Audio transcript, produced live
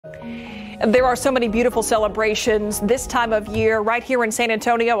There are so many beautiful celebrations this time of year right here in San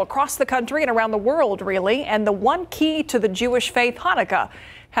Antonio, across the country and around the world, really. And the one key to the Jewish faith, Hanukkah,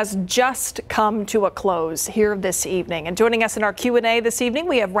 has just come to a close here this evening. And joining us in our Q&A this evening,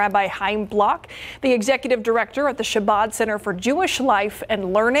 we have Rabbi Chaim Block, the executive director at the Chabad Center for Jewish Life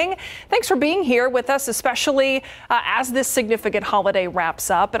and Learning. Thanks for being here with us, especially as this significant holiday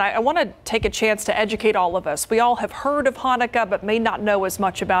wraps up. And I want to take a chance to educate all of us. We all have heard of Hanukkah, but may not know as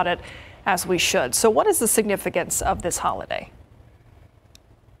much about it as we should. So what is the significance of this holiday?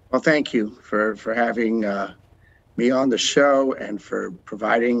 Well, thank you for having me on the show and for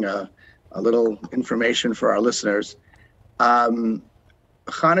providing a little information for our listeners.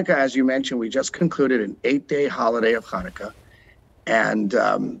 Hanukkah, as you mentioned, we just concluded an 8-day holiday of Hanukkah.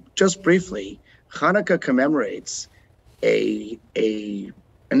 And just briefly, Hanukkah commemorates an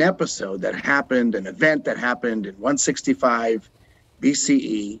episode that happened, an event that happened in 165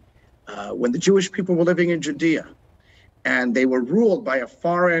 BCE, when the Jewish people were living in Judea. And they were ruled by a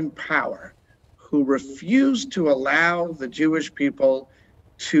foreign power who refused to allow the Jewish people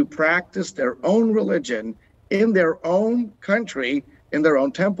to practice their own religion in their own country, in their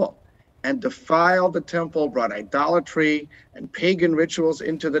own temple, and defiled the temple, brought idolatry and pagan rituals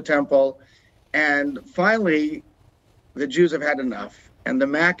into the temple. And finally, the Jews have had enough. And the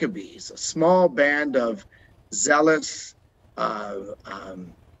Maccabees, a small band of zealous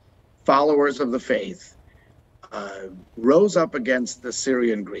followers of the faith, rose up against the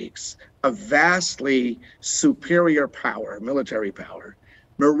Syrian Greeks, a vastly superior power, military power,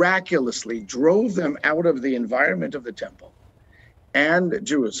 miraculously drove them out of the environment of the temple and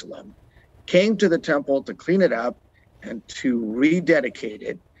Jerusalem, came to the temple to clean it up and to rededicate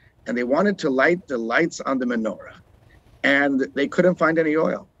it. And they wanted to light the lights on the menorah, and they couldn't find any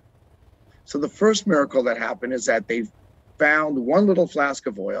oil. So the first miracle that happened is that they found one little flask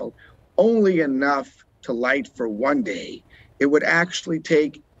of oil, only enough to light for one day. It would actually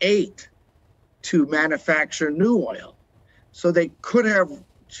take 8 to manufacture new oil. So they could have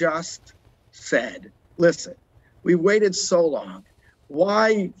just said, listen, we waited so long.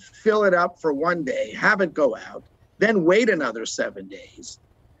 Why fill it up for one day, have it go out, then wait another 7 days?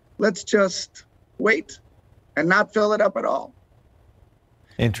 Let's just wait and not fill it up at all.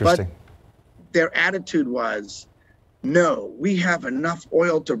 Interesting. But their attitude was, no, we have enough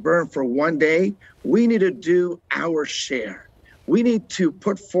oil to burn for one day. We need to do our share. We need to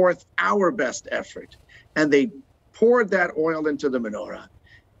put forth our best effort. And they poured that oil into the menorah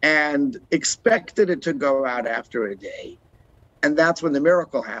and expected it to go out after a day. And that's when the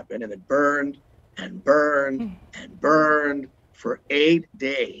miracle happened, and it burned and burned and burned for 8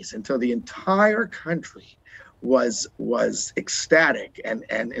 days until the entire country was ecstatic and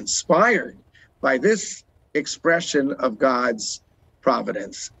inspired by this expression of God's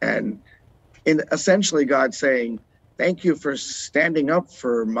providence, and in essentially God saying, thank you for standing up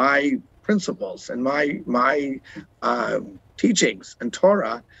for my principles and my teachings and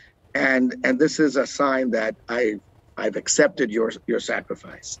Torah, and this is a sign that I've accepted your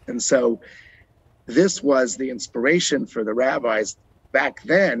sacrifice. And so this was the inspiration for the rabbis back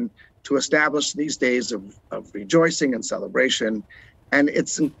then to establish these days of rejoicing and celebration. And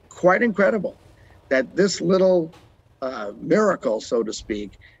it's quite incredible that this little miracle, so to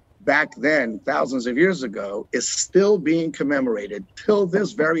speak, back then, thousands of years ago, is still being commemorated till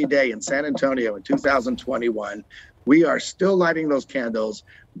this very day in San Antonio in 2021. We are still lighting those candles,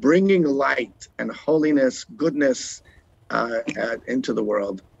 bringing light and holiness, goodness into the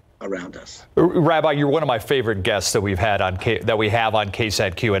world around us. Rabbi, you're one of my favorite guests that we have on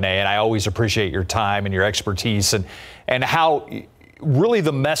KSAT Q&A, and I always appreciate your time and your expertise and how really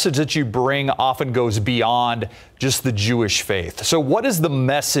the message that you bring often goes beyond just the Jewish faith. So what is the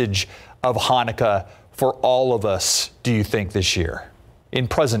message of Hanukkah for all of us, do you think, this year in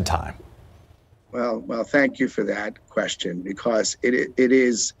present time? Well, thank you for that question, because it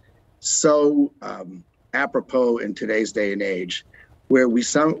is so apropos in today's day and age, where we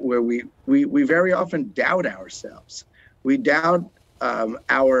very often doubt ourselves. We doubt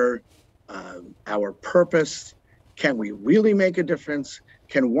our purpose. Can we really make a difference?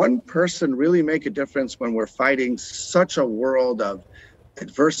 Can one person really make a difference when we're fighting such a world of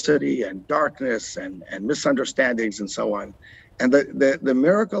adversity and darkness and misunderstandings and so on? And the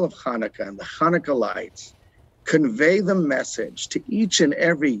miracle of Hanukkah and the Hanukkah lights convey the message to each and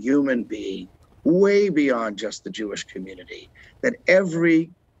every human being, way beyond just the Jewish community, that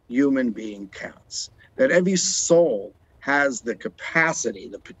every human being counts, that every soul has the capacity,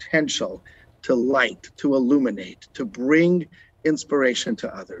 the potential to light, to illuminate, to bring inspiration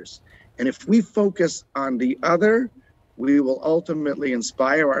to others. And if we focus on the other, we will ultimately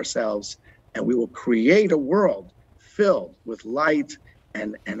inspire ourselves, and we will create a world filled with light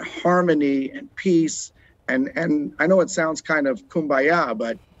and harmony and peace. And I know it sounds kind of kumbaya,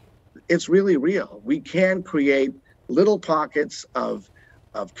 but it's really real. We can create little pockets of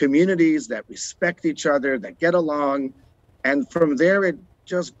communities that respect each other, that get along, and from there it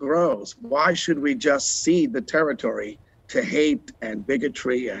just grows. Why should we just cede the territory to hate and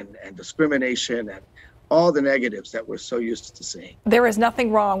bigotry and discrimination and all the negatives that we're so used to seeing? There is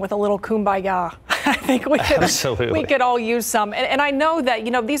nothing wrong with a little kumbaya. I think we could all use some. And I know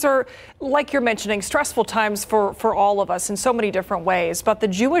that, these are, like you're mentioning, stressful times for all of us in so many different ways. But the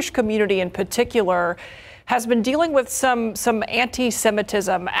Jewish community in particular has been dealing with some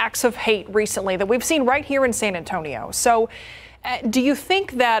anti-Semitism, acts of hate recently that we've seen right here in San Antonio. So do you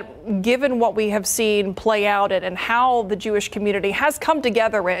think that, given what we have seen play out and how the Jewish community has come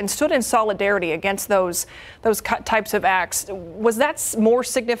together and stood in solidarity against those types of acts, was that more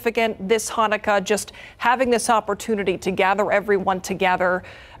significant this Hanukkah, just having this opportunity to gather everyone together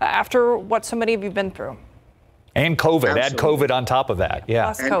after what so many of you have been through? And COVID, Absolutely. add COVID on top of that.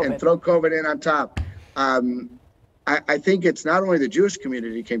 Yeah. And throw COVID in on top. I think it's not only the Jewish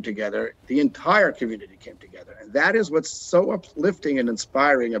community came together, the entire community came together. And that is what's so uplifting and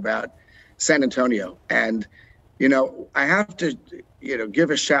inspiring about San Antonio. And, I have to,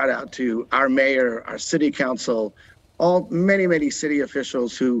 give a shout out to our mayor, our city council, many city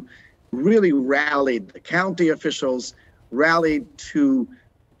officials who really rallied, the county officials rallied to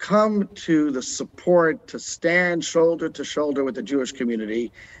come to the support, to stand shoulder to shoulder with the Jewish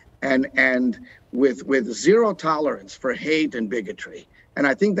community and with zero tolerance for hate and bigotry. And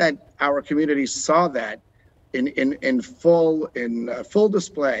I think that our community saw that in full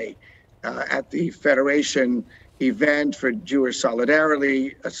display at the Federation event for Jewish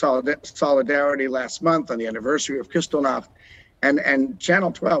solidarity last month on the anniversary of Kristallnacht. And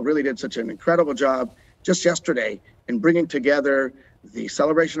Channel 12 really did such an incredible job just yesterday in bringing together the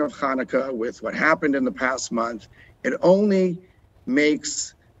celebration of Hanukkah with what happened in the past month. It only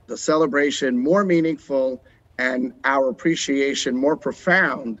makes the celebration more meaningful and our appreciation more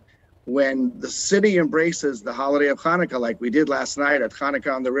profound when the city embraces the holiday of Hanukkah like we did last night at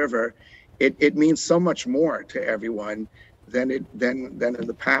Hanukkah on the River. It means so much more to everyone than in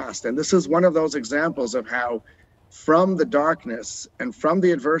the past. And this is one of those examples of how from the darkness and from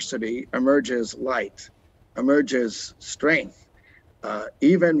the adversity emerges light, emerges strength,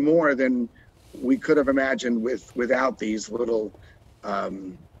 even more than we could have imagined without these little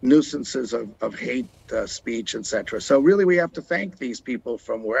nuisances of hate speech, etc. So really we have to thank these people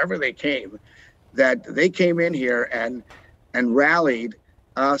from wherever they came, that they came in here and rallied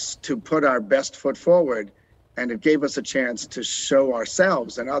us to put our best foot forward, and it gave us a chance to show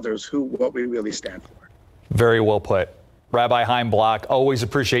ourselves and others what we really stand for. Very well put. Rabbi Chaim Block, always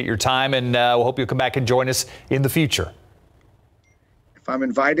appreciate your time, and we'll hope you'll come back and join us in the future. If I'm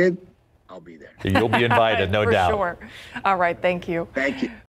invited, I'll be there. You'll be invited, no doubt. For sure. All right, thank you. Thank you.